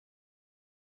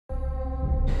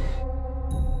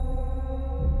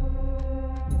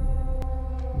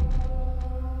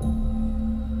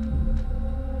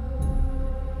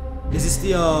is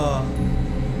the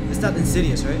it's not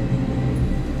Insidious, right?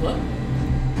 What?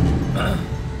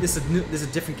 This is a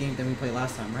different game than we played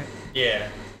last time, right? Yeah.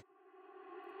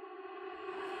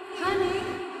 Honey,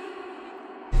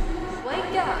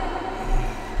 wake up.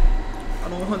 I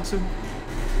don't want to.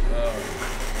 Oh,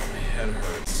 my head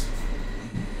hurts.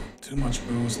 Too much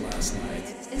booze last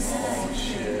night. Oh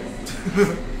shit.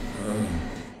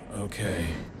 Okay,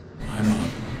 I'm up.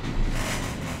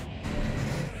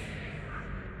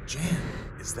 Jan,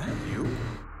 is that you?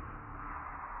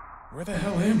 Where the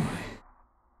hell am I?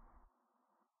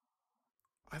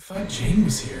 I thought Jane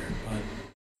was here, but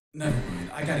never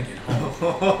mind. I gotta get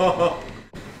home.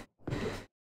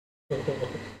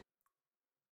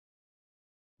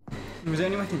 Was there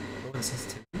anyone can lower the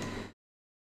sensitivity?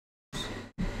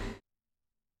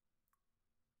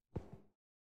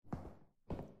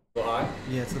 Go high?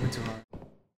 Yeah, it's a little bit too hard.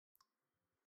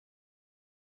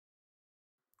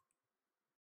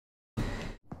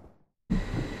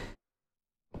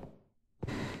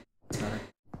 Got it.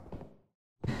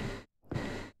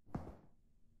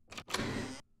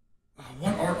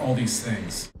 What are all these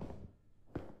things?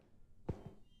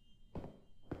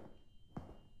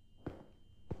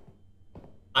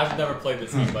 I've never played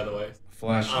this game, by the way.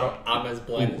 Flash. I'm as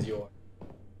blind as you are.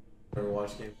 Never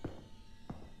watched game.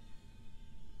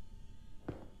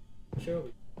 Sure.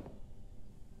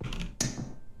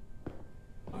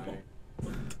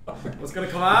 What's gonna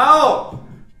come out?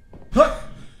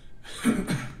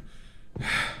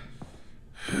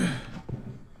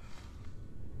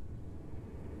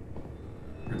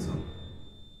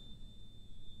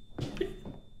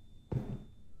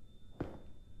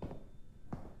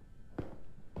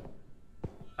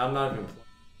 I'm not even playing.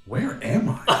 Where am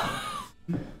I?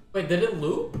 Wait, did it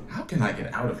loop? How can I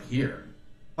get out of here?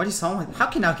 Why do you sound like? How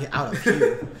can I get out of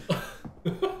here?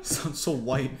 Sounds so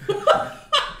white.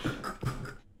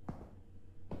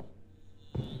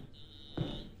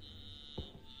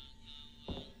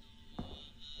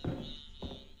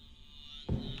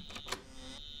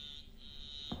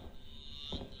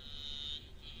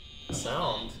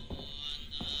 Sound.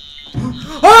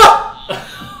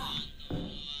 Ah!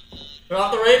 Turn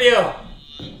off the radio!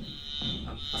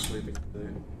 I'm sleeping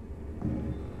today.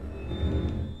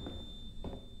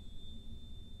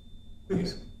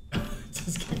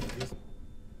 Just kidding.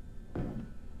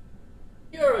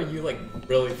 Are you like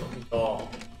really fucking tall?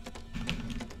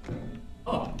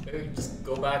 Oh, maybe just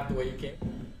go back the way you came.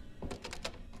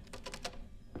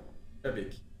 That'd be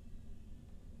cute.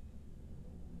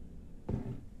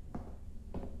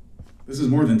 This is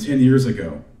more than 10 years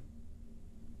ago.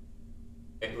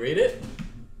 Wait, read it?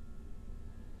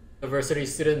 University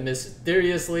student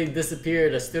mysteriously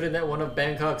disappeared. A student at one of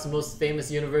Bangkok's most famous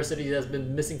universities has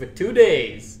been missing for 2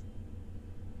 days.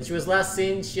 When she was last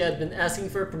seen, she had been asking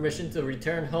for permission to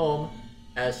return home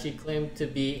as she claimed to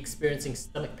be experiencing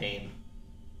stomach pain.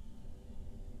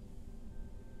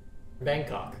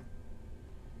 Bangkok.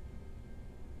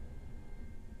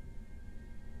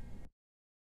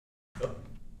 Oh.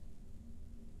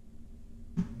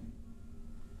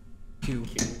 Q.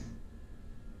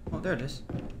 Oh, there it is.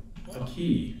 A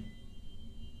key.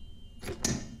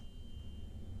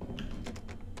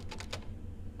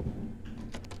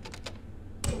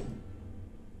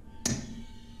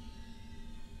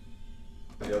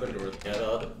 The other door.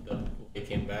 Yeah, the it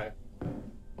came back.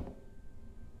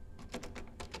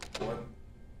 What?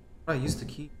 I used the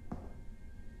key.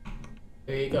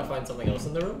 Maybe you gotta find something else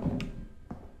in the room?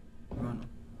 Run.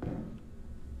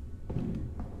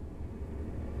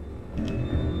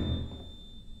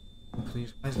 Oh,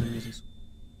 please, why is the music so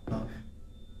loud?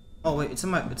 Oh wait, it's in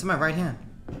my right hand.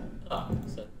 Ah,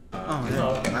 so. Oh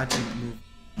yeah, I had to move.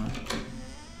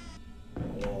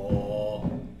 Oh.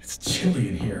 It's chilly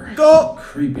in here. Go!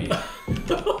 Creepy.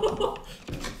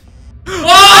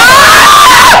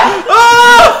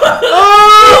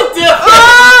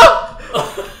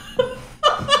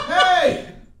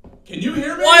 Hey! Can you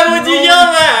hear me? Why would you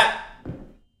yell that?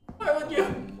 Why would you?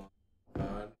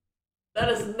 God. That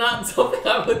is not something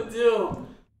I would do.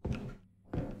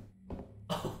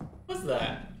 Oh, what's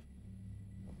that?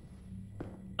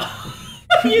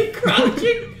 Are you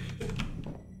crouching?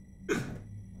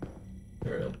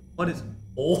 What is?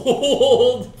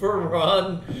 Hold for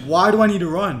run. Why do I need to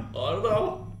run? I don't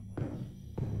know.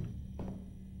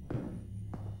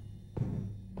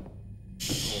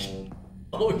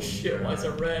 Oh shit, why is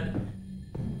it red?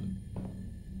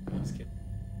 I'm just kidding.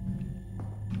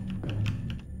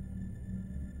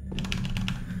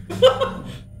 Oh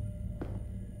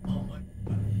my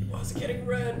god, why is it getting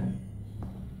red?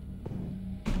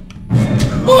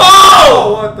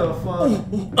 Oh! What the fuck?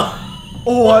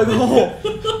 Oh, I go.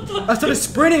 I started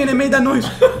sprinting and it made that noise.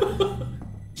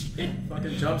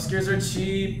 Fucking jump scares are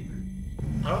cheap.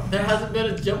 There hasn't been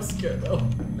a jump scare though.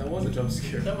 That was a jump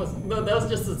scare. That was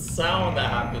just a sound that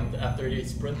happened after he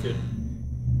sprinted.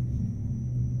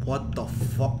 What the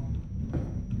fuck?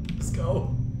 Let's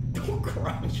go. Don't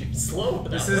crouch, you're slow.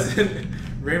 This isn't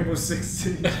Rainbow Six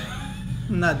Siege.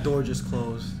 And that door just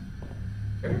closed.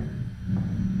 Why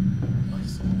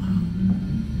so loud?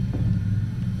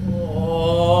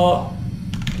 Oh.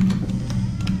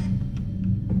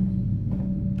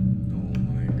 Oh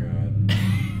my god.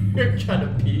 You're trying to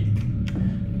peek.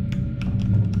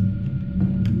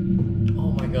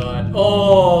 Oh my god.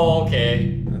 Oh,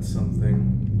 okay. That's something.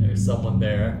 There's someone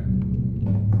there.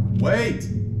 Wait!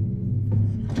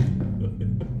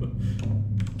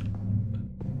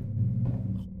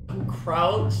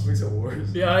 Crouch. Makes it worse.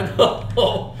 Yeah, I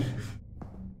know.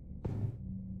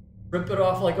 Rip it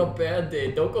off like a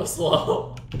band-aid. Don't go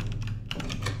slow.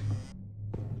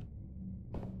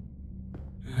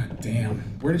 God damn.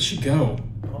 Where did she go?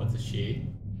 Oh, it's a she.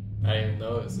 I didn't even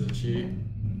know it was a she.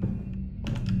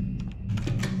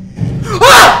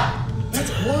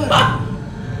 That's blood.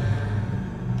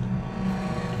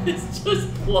 It's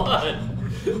just blood.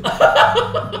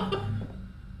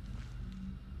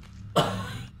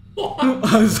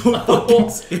 I'm so fucking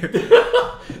scared.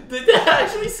 Did that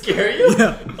actually scare you?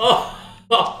 Yeah.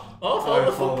 Follow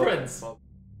the footprints.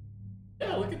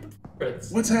 Yeah, look at the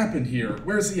footprints. What's happened here?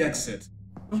 Where's the exit?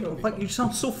 Like, you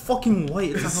sound so fucking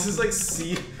white. It's This is like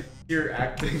C tier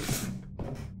acting.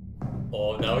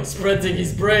 Oh, now he's sprinting.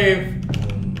 He's brave. Oh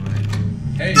my.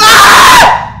 Hey!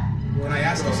 Can I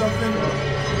ask you something?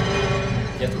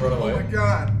 You have to run away. Oh my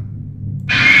god.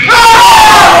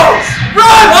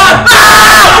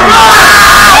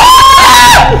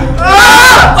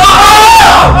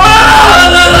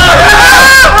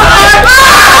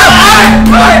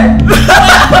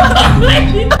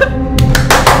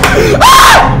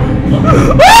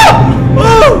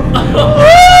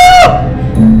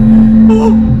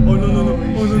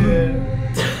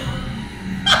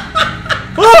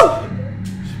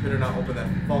 Better not open that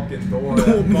fucking door. That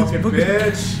fucking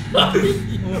bitch.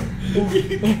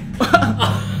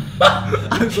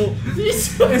 I'm so.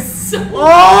 He's so.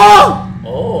 Oh!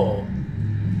 Oh.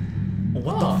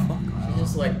 What the fuck? He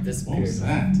just like What disappeared. was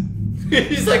that?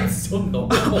 He's like so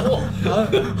normal.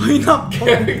 Are you not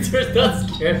fucking? Character's not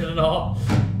scared at all.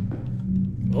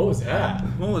 What was that?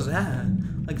 What was that?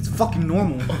 Like, it's fucking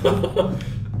normal.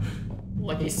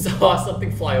 Like he saw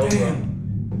something fly over him.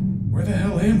 Damn. Where the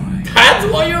hell am I?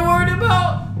 That's what you're worried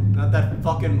about? Not that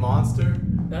fucking monster.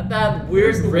 Not that weird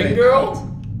Where's the ring way girl? out?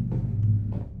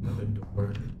 Another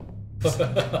door.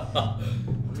 How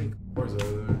many doors are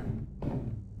there?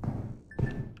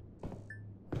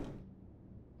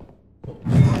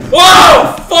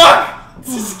 Whoa! Fuck!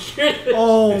 This scared the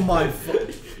Oh my fuck.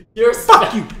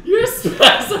 Fuck you! Your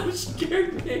spasm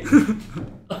scared me!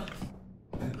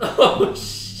 Oh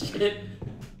shit!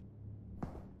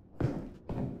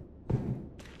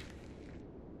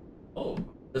 Oh,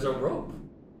 there's a rope.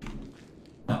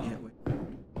 Yeah, wait.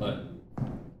 What?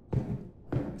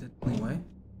 Is it the only way?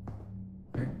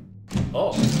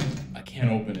 Oh. I can't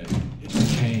open it.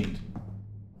 It's chained.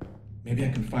 Maybe I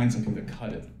can find something to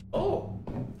cut it. Oh.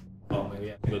 Oh, maybe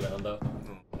I have to go down though.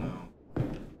 Oh no.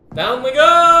 Down we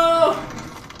go!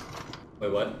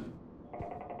 Wait, what?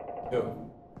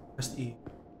 Yo. Press E.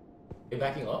 You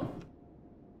backing up?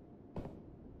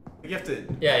 You have to.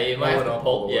 Yeah, you might Roll have it to up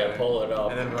pull. all the Yeah, way. pull it up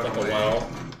And then run like away. a well.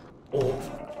 Oh.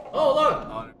 Oh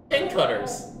look! Pin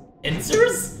cutters.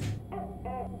 Insers?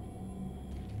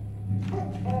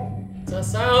 What's that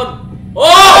sound?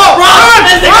 Oh! Run!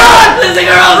 There's a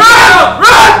girl!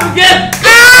 Run! Get!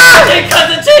 They cut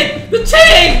the chain! The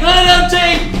chain! No,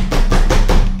 chain!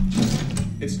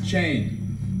 It's chained.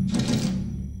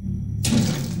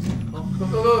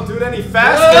 Don't do it any Go,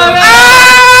 faster. go, go!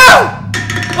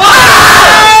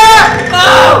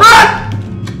 Run!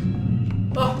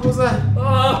 Oh, what was that?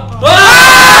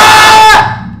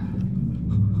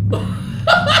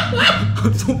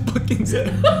 I'm so fucking scared.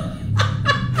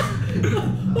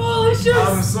 Holy shit!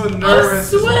 I'm so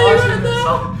nervous I'm just sweating watching right this.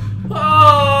 now. Oh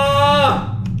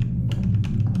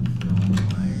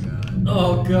my god.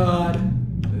 Oh god.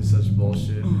 This is such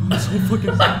bullshit. I'm so fucking.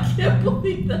 I can't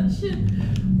believe that shit.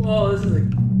 Whoa, this is a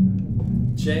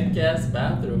jank ass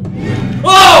bathroom.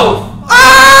 Whoa!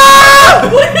 Ah!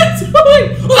 What are you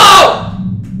doing? Whoa!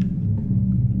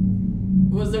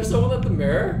 Was there someone at the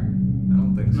mirror? I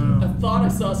don't think so. I thought I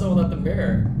saw someone at the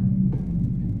mirror.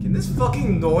 Can this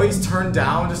fucking noise turn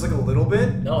down just like a little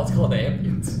bit? No, it's called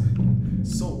ambience.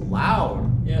 It's so loud.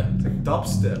 Yeah, It's like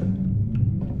dubstep.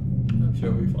 I'm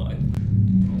sure we'll be fine.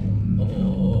 Oh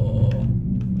Oh.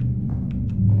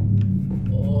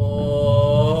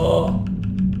 Oh.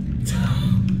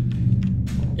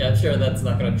 Yeah, I'm sure that's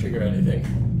not gonna trigger anything.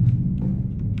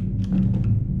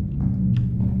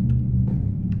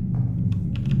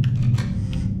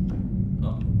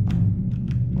 Oh.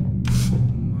 Oh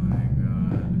my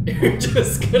god. You're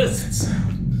just gonna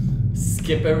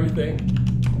skip everything.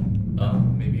 Oh.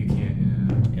 Maybe you can't,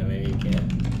 yeah. Yeah, maybe you can.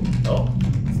 Oh,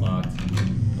 it's locked.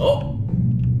 Oh!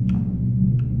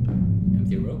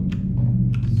 Empty room?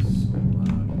 So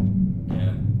loud.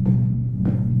 Yeah.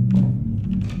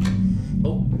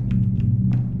 Oh.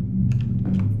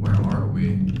 Where are we?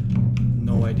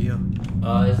 No idea.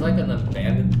 It's like an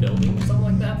abandoned building or something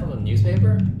like that from a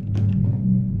newspaper.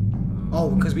 Oh,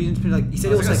 because we didn't like. He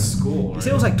said It it was was like a like school, He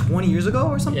said it was like 20 years ago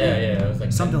or something. Yeah, yeah, it was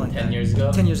like Something 10, like 10 that. years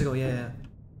ago. 10 years ago, yeah.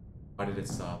 Why did it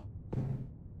stop?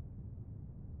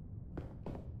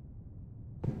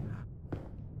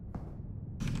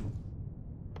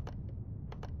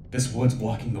 This wood's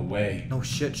blocking the way. No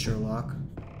shit, Sherlock.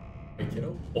 Hey,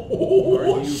 kiddo. Oh,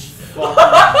 Are you shit.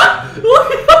 fucking...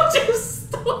 Look how you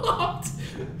stopped!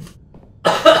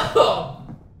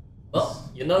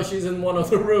 Well, you know she's in one of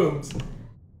the rooms.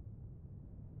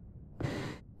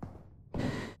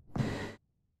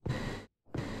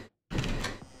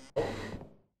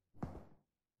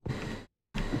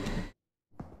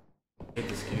 I hate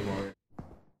this game already.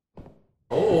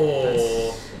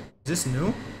 Oh. Is this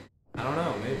new? I don't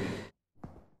know, maybe.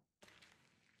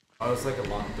 Oh, it's like a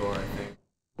locked door, I think.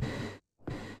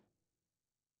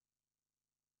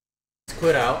 Let's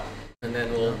quit out, and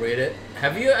then we'll rate it.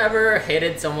 Have you ever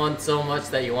hated someone so much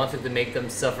that you wanted to make them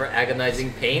suffer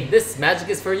agonizing pain? This magic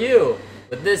is for you!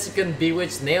 With this, you can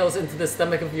bewitch nails into the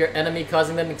stomach of your enemy,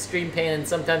 causing them extreme pain and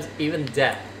sometimes even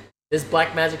death. This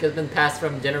black magic has been passed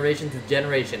from generation to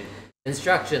generation.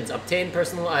 Instructions: obtain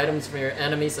personal items from your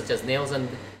enemy, such as nails and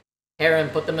hair,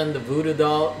 and put them in the voodoo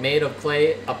doll made of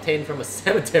clay obtained from a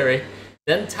cemetery.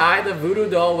 Then tie the voodoo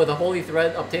doll with a holy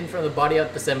thread obtained from the body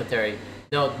at the cemetery.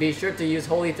 Note: be sure to use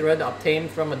holy thread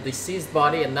obtained from a deceased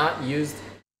body and not used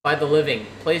by the living.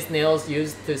 Place nails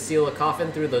used to seal a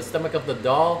coffin through the stomach of the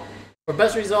doll. For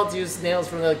best results, use nails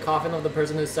from the coffin of the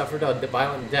person who suffered a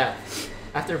violent death.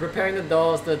 After preparing the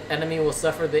dolls, the enemy will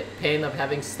suffer the pain of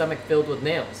having stomach filled with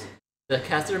nails. The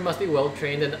caster must be well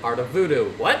trained in the art of voodoo.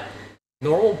 What?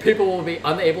 Normal people will be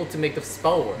unable to make the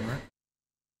spell work.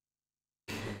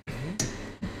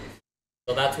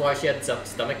 So that's why she had some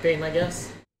stomach pain, I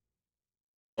guess?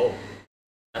 Oh,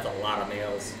 that's a lot of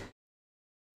nails.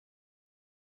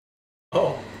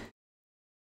 Oh.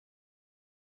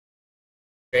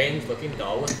 Strange looking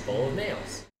doll with full of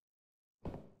nails.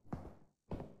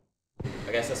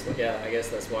 I guess that's what, yeah, I guess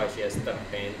that's why she has stomach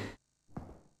pain.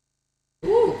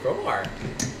 Ooh, crowbar.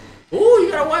 Ooh,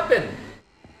 you got a weapon!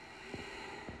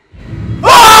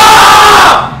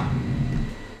 Ah!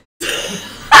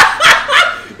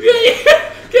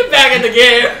 Get back in the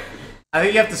game! I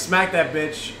think you have to smack that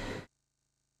bitch.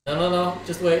 No.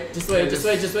 Just wait. Just wait.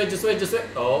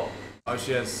 Oh. Oh,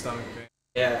 she has stomach pain.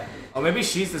 Yeah. Oh, maybe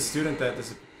she's the student that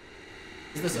disappeared.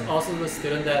 Is this also the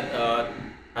student that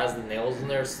has the nails in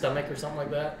their stomach or something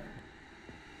like that?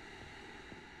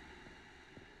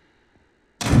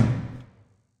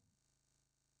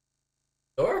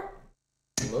 Door?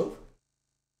 Move?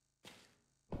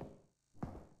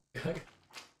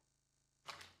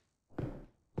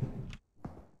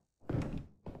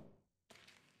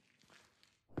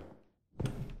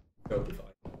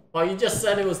 Oh, you just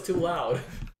said it was too loud.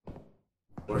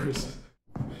 Worse.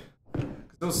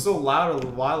 It was so loud a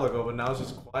little while ago, but now it's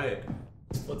just quiet.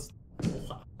 What's so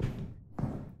loud?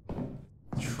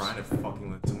 Trying to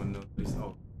fucking let someone know. Please.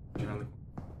 Oh, turn on the.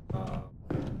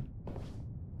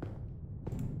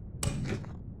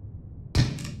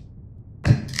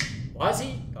 Why is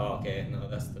he? Oh, okay. No,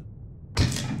 that's the.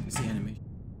 It's the animation.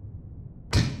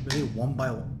 Really, one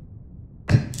by one.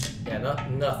 Yeah,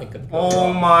 nothing could go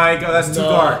Oh wrong. my god, that's too No.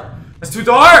 dark. That's too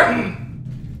dark!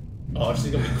 Oh,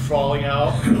 she's gonna be crawling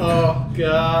out. Oh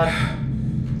god.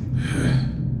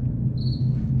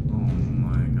 Oh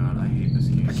my god, I hate this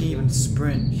game. I can't even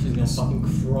sprint. She's gonna fucking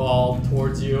crawl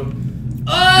towards you.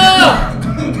 Oh!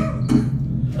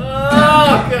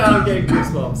 Oh god, I'm getting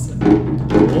goosebumps.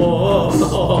 Oh.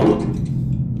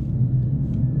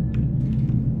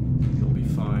 You'll be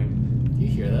fine. Do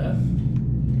you hear that?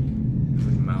 It's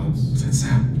like mouse. What's that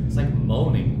sound? It's like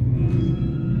moaning.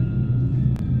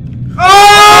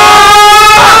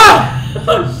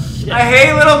 Oh shit. I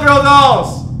hate little girl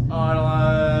dolls! Oh, I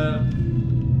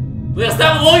don't Leah,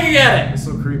 stop looking at it! It's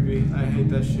so creepy. I hate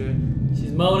that shit.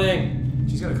 She's moaning.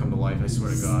 She's gonna come to life, I swear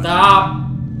to god.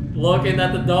 Stop looking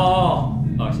at the doll.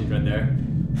 Oh, she's right there.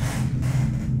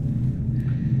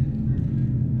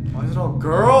 Why is it all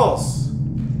girls?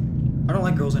 I don't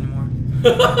like girls anymore.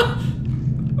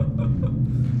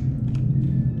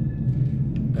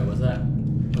 Wait, what's that?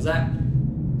 What's that?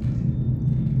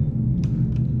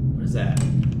 What is that?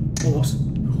 Oops.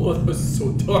 Oh, that was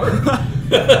so dark.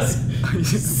 That's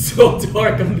so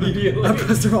dark immediately. I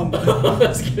pressed the wrong button.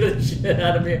 That scared the shit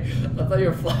out of me. I thought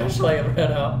your flashlight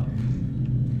ran out.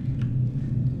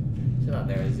 She's not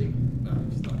there, is he? No,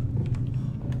 she's not.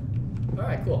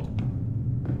 Alright, cool.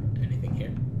 Anything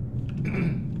here?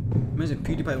 Amazing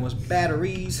PewDiePie was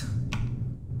batteries.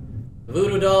 The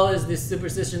voodoo doll is this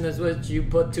superstition in which you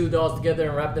put two dolls together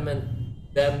and wrap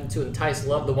them to entice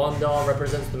love. The one doll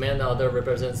represents the man, the other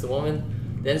represents the woman.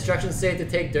 The instructions say to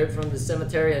take dirt from the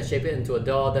cemetery and shape it into a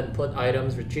doll, then put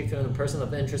items retrieved from the person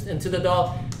of interest into the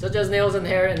doll, such as nails and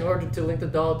hair, in order to link the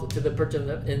doll to the person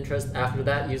of interest. After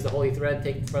that, use the holy thread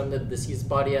taken from the deceased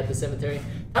body at the cemetery.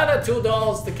 Tie the two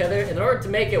dolls together. In order to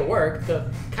make it work, the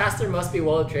caster must be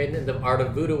well trained in the art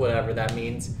of voodoo, whatever that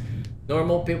means.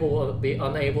 Normal people will be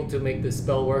unable to make the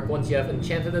spell work. Once you have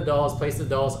enchanted the dolls, place the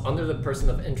dolls under the person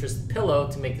of interest pillow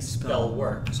to make the spell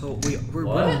work. So we're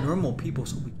normal people,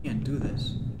 so we can't do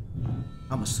this.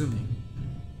 I'm assuming.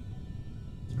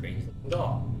 Strange looking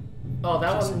doll. Oh,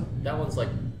 that one's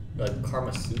like a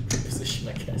Karma Sutra position,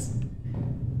 I guess.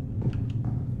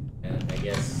 And I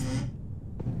guess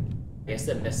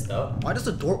it messed up. Why does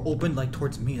the door open like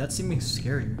towards me? That's seeming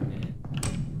scarier. Yeah.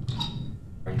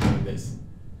 Are you doing this?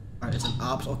 Alright, it's an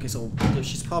option. Okay, so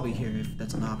she's probably here if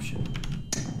that's an option.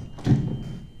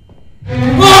 Hey!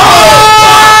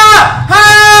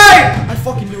 I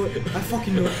fucking knew it. I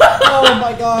fucking knew it. Oh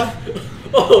my god.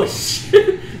 Oh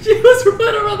shit! She was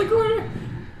right around the corner.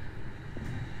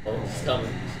 Oh, she's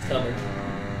coming. She's coming.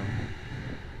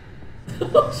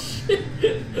 Oh shit!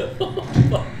 Oh,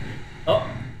 fuck. Oh.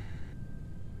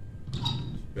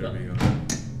 Better be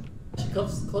She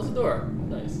close the door.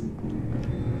 Nice.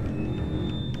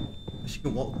 She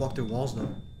can walk through walls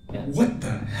though. Yeah. What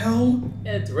the hell?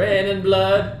 It's raining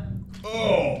blood.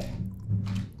 Oh!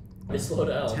 They slow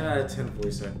down. 10 out of 10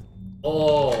 voice acting.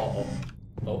 Oh.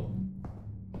 Oh.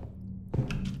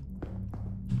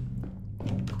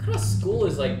 What kind of school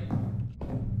is like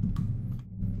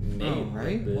made Oh,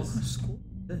 right? like What this? kind of school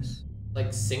is this?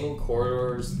 Like single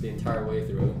corridors the entire way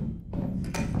through.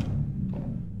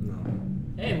 No.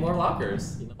 Hey, more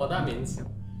lockers. You know what that means.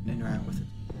 Interact with it.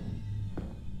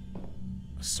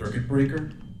 A circuit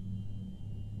breaker?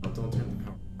 Oh, don't turn the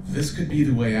power. This could be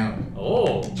the way out.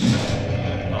 Oh.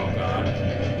 Oh god.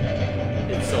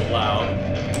 It's so loud.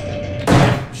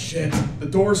 Shit, the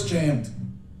door's jammed.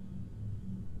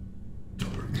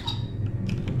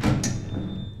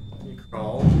 You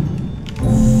crawl.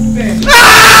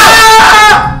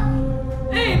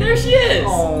 Hey, there she is!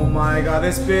 Oh my god,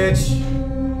 this bitch.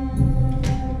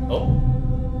 Oh.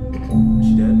 Is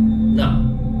she dead? No.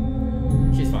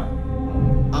 She's fine.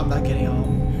 I'm not getting out.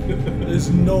 There's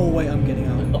no way I'm getting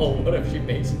out. Oh, what if she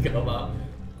makes you come out?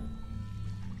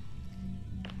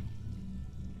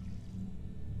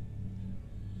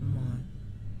 Come on.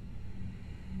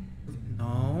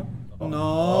 No.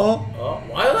 No. Oh,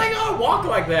 why do they gotta walk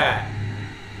like that?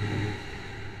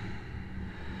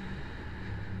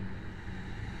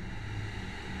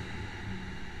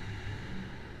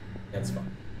 That's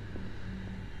fine.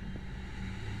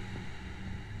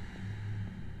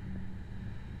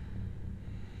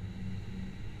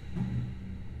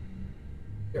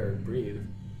 Here, breathe.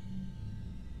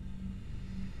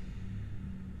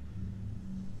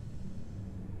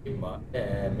 You might,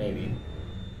 maybe.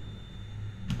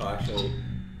 Oh, actually.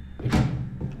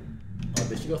 Oh,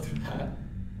 did she go through that?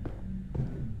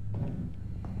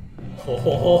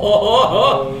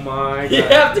 Oh my god. You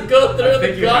have to go I through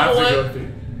think the you have to gauntlet. go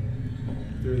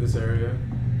through this area.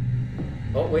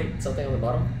 Oh wait, something on the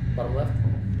bottom left.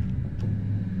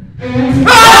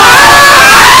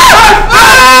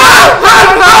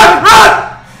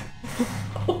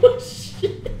 Oh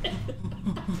shit!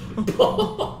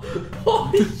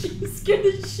 Paul, you scared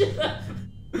the shit out of me.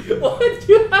 Why did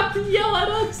you have to yell at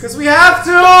us? Cause we have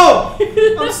to!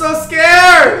 I'm so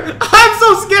scared! I'm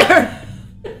so scared!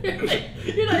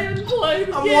 You're not even playing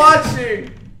the I'm game.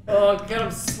 watching! Oh god,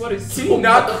 I'm sweating so Can you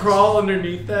not much. crawl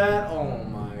underneath that? Oh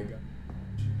my god.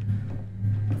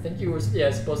 I think you were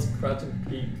supposed to crouch and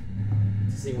peek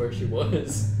to see where she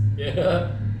was.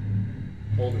 Yeah.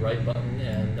 Hold right button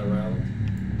and around.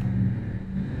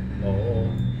 Oh.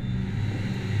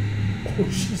 Oh,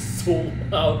 she's so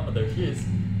loud. Oh, there she is.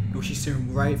 No, she's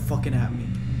staring right fucking at me.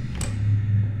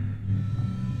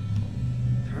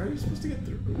 How are you supposed to get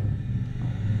through?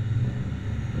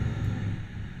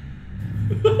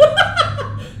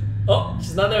 Oh,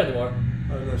 she's not there anymore.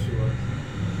 I don't know she was.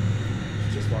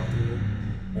 She just walked through.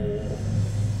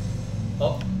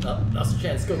 Oh, no, that's your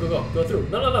chance. Go, go, go. Go through.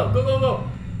 No, no, no. Go, go, go.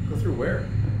 Go through where?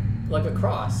 Like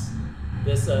across.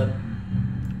 This, yeah,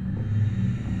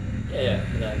 yeah.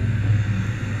 And then...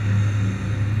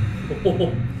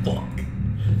 Oh, fuck.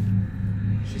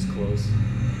 She's close.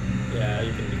 Yeah,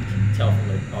 you can tell from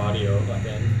the audio,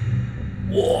 fucking.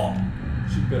 Whoa!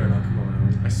 She better not come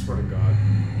around. I swear to God.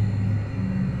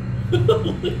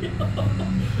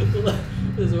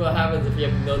 This is what happens if you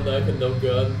have no knife and no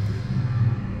gun.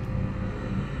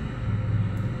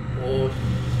 Oh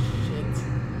shit.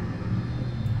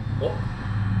 Oh.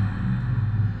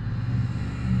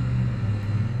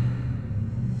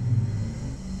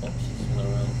 Oh, she's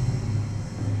running around.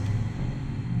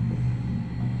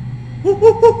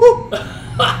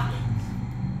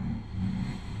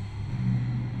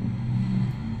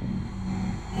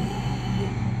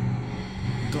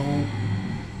 Don't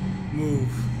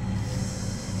move.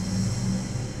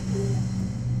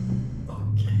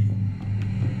 Okay.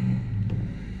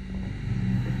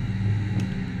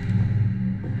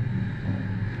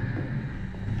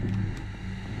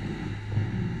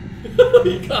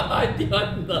 You can't hide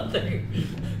behind nothing.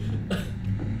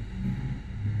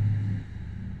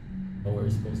 Oh, where are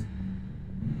you supposed to?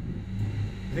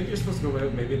 I think you're supposed to go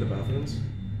maybe in the bathrooms.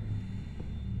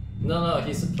 No, no,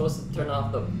 he's supposed to turn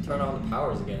on the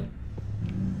powers again.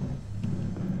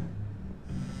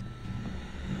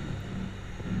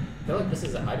 I feel like this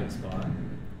is a hiding spot.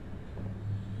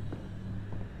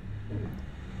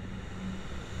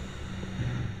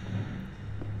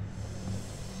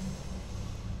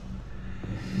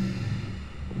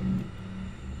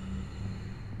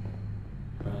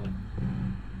 Right.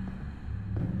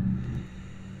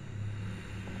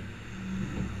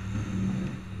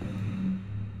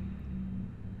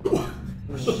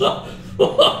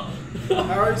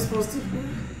 How are you supposed to?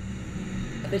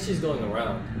 I think she's going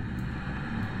around.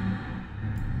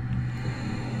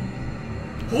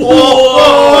 Whoa!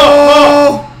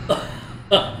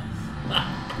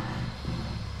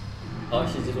 Oh,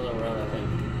 she's just going around, I think.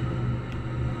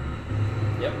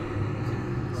 Yep.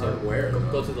 So Where?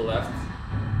 Go to the left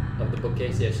of the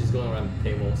bookcase. Yeah, she's going around the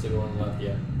table, so go on the left,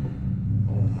 yeah.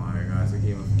 Oh my God, it's a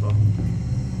game of fuck.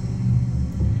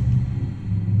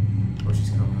 Oh, she's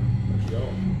coming. Where's she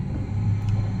going?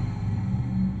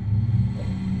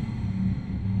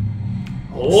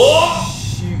 Oh!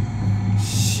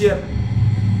 Shit.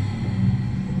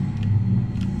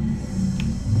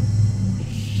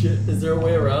 Shit, is there a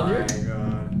way around here? Oh my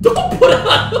God. Don't put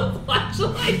on the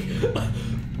flashlight!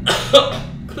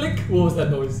 Click! What was that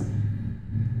noise?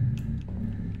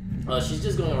 She's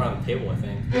just going around the table, I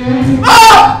think.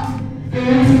 Ah!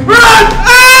 Run!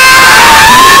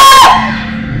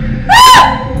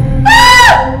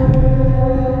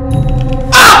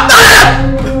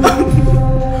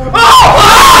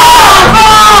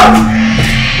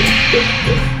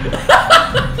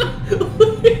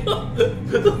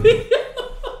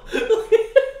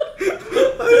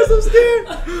 I'm so scared.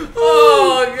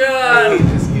 Oh I god! hate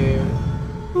this game.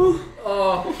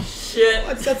 Oh shit!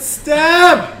 What's that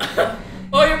stab?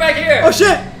 Oh, you're back here! Oh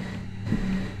shit!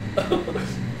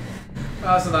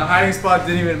 Oh, so the hiding spot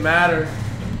didn't even matter.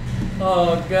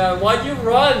 Oh god, why'd you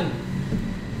run?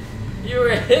 You were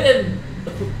hidden!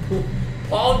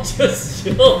 Paul just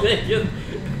chilled it.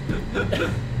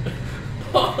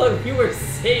 Paul, you were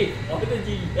safe. Why did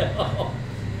you yell?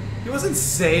 He wasn't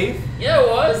safe. Yeah, it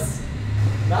was.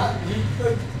 Not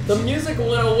The music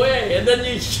went away, and then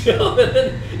you yelled, and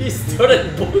then you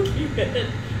started booking it.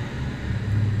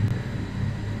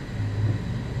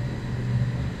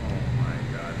 Oh my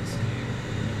God, this game.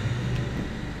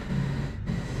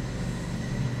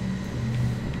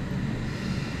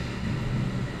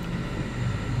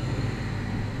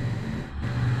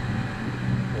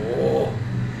 Oh.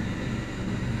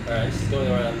 Alright, she's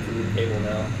going around to the table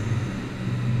now.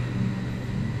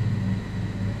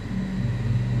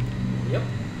 Yep.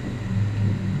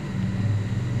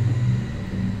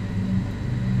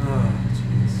 Oh,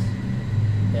 jeez.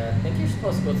 Yeah, I think you're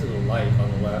supposed to go to the light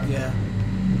on the left. Yeah.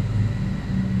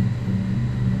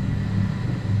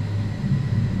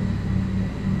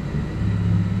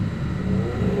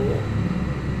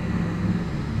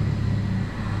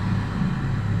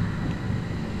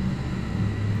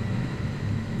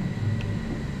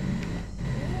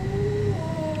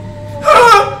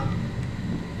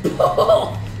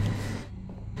 Oh.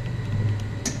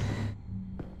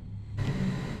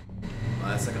 Oh,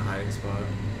 that's like a hiding spot.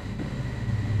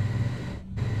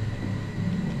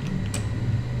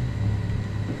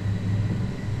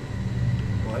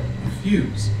 What?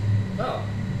 Fuse. Oh.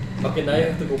 Okay, now you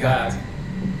have to go back.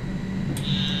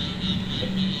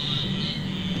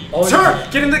 Oh, Turn!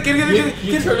 Get in the get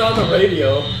You turn on the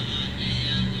radio.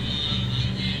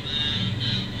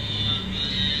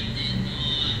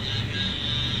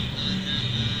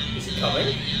 Is he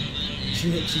coming? She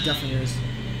definitely is.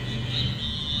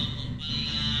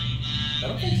 I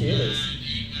don't think she is.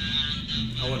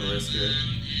 I wouldn't risk it.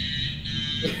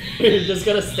 You're just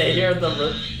gonna stay here at the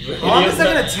radio. How long is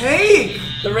that gonna take?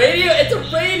 The radio? It's a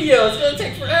radio! It's gonna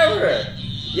take forever!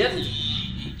 You have to...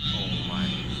 Oh my.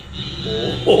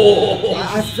 Oh.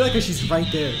 I feel like she's right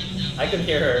there. I can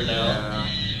hear her now. Yeah.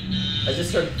 I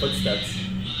just heard footsteps.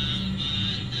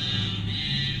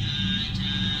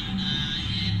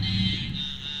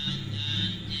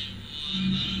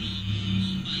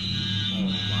 Oh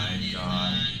my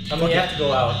god. I mean, you have to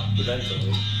go out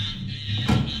eventually.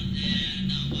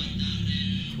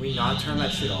 Can we not turn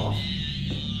that shit off?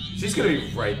 She's gonna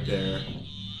be right there.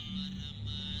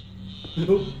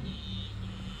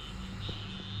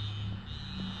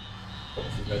 Oh,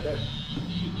 she's right there.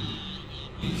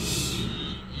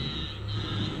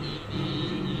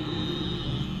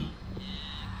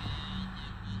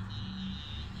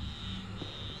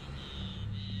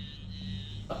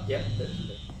 Yeah, there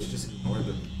she is. Just ignore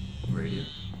the radio.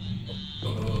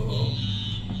 Oh.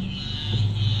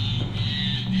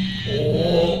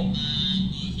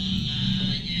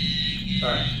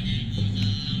 Alright.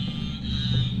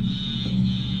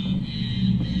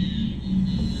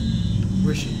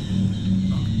 Where's she?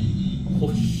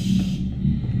 Oh,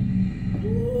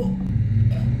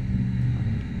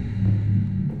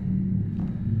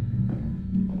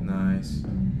 Nice.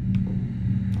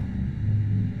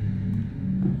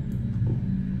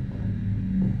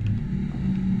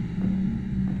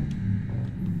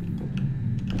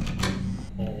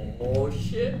 oh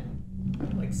shit.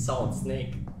 Like Solid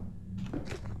Snake.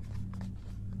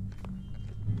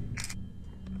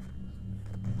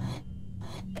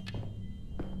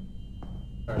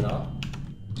 Turn off.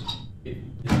 You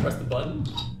press the button?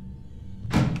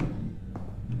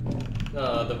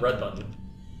 The red button.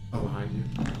 Oh, behind you.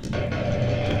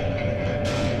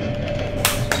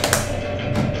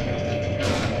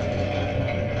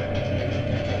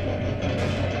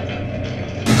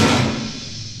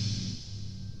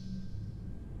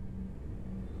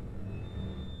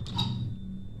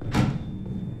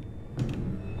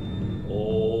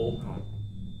 Oh.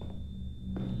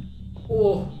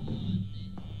 Oh.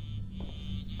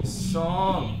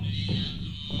 Song.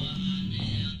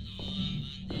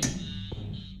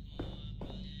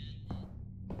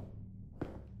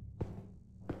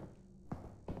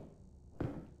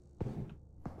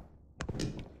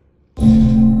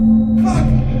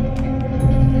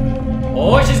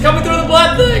 Oh, she's coming through the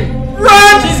blood thing!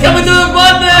 Run! She's coming through the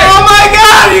blood thing! Oh my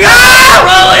god! You gotta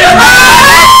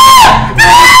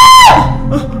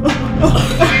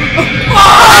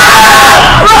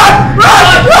Run,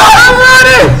 I'm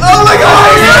running! Oh my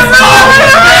god!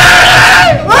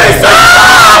 Wait,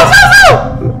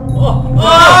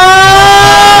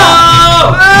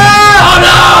 Oh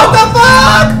no! What the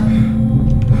fuck?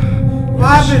 What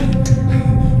happened?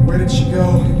 Where did she go?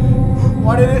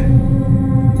 Why did it?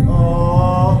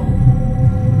 Oh.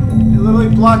 It literally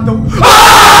blocked the.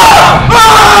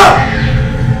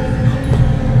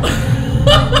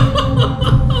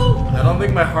 I don't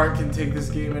think my heart can take this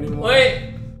game anymore.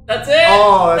 Wait, that's it?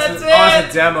 Oh, that's it? Oh,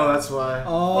 it's a demo, that's why.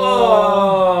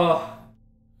 Oh.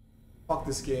 Fuck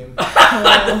this game.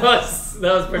 that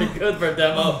was pretty good for a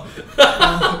demo.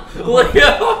 Look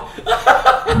out!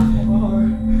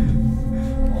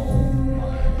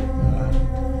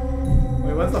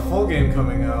 Wait, when's the full game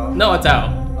coming out? No, it's out.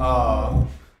 Oh.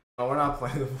 No, we're not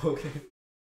playing the full game.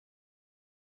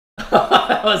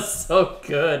 That was so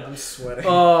good. I'm sweating.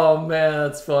 Oh man,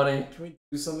 that's funny. Can we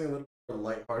do something a little more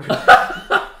lighthearted?